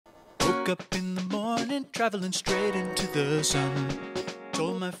Woke up in the morning, traveling straight into the sun.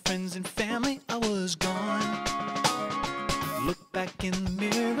 Told my friends and family I was gone. Looked back in the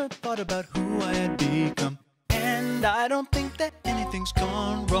mirror, thought about who I had become, and I don't think that anything's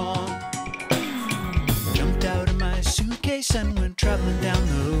gone wrong. Jumped out of my suitcase and went traveling down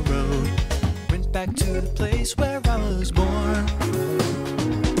the road. Went back to the place where I was born.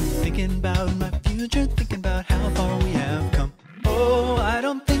 Thinking about my future, thinking about how far we have come. Oh, I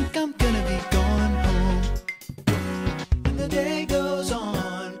don't think I'm gonna be going home. And the day goes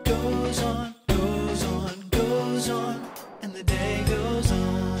on, goes on, goes on, goes on. And the day goes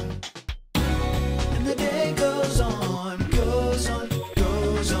on. And the day goes on, goes on,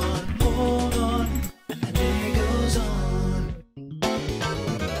 goes on. Hold on. And the day goes on.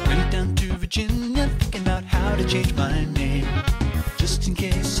 Went down to Virginia, thinking about how to change my name, just in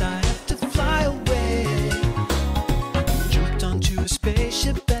case I have to fly away. Jumped onto a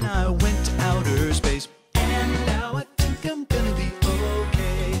spaceship and I went to outer space, and now I think I'm gonna be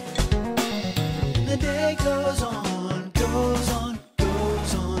okay. And the day goes on, goes on,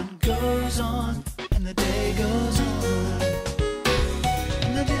 goes on, goes on. And the day goes on.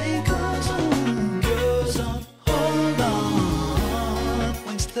 And the day goes on, goes on. Hold on,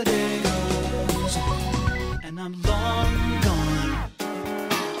 once the day goes on. And I'm long gone.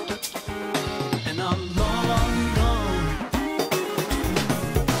 And I'm long gone.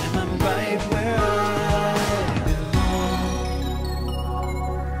 And I'm right where I belong.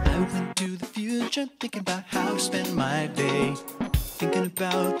 I went to the future, thinking about how to spend my day, thinking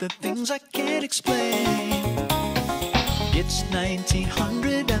about the things I can't explain. It's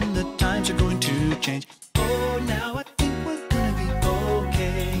 1900 and the times are going to change. Oh, now I think we're gonna be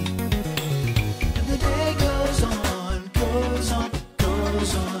okay. And the day goes on, goes on,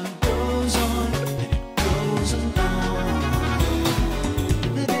 goes on, goes on, and it goes along.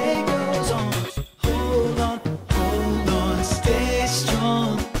 And the day goes on, hold on, stay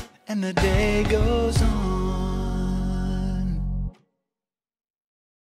strong. And the day goes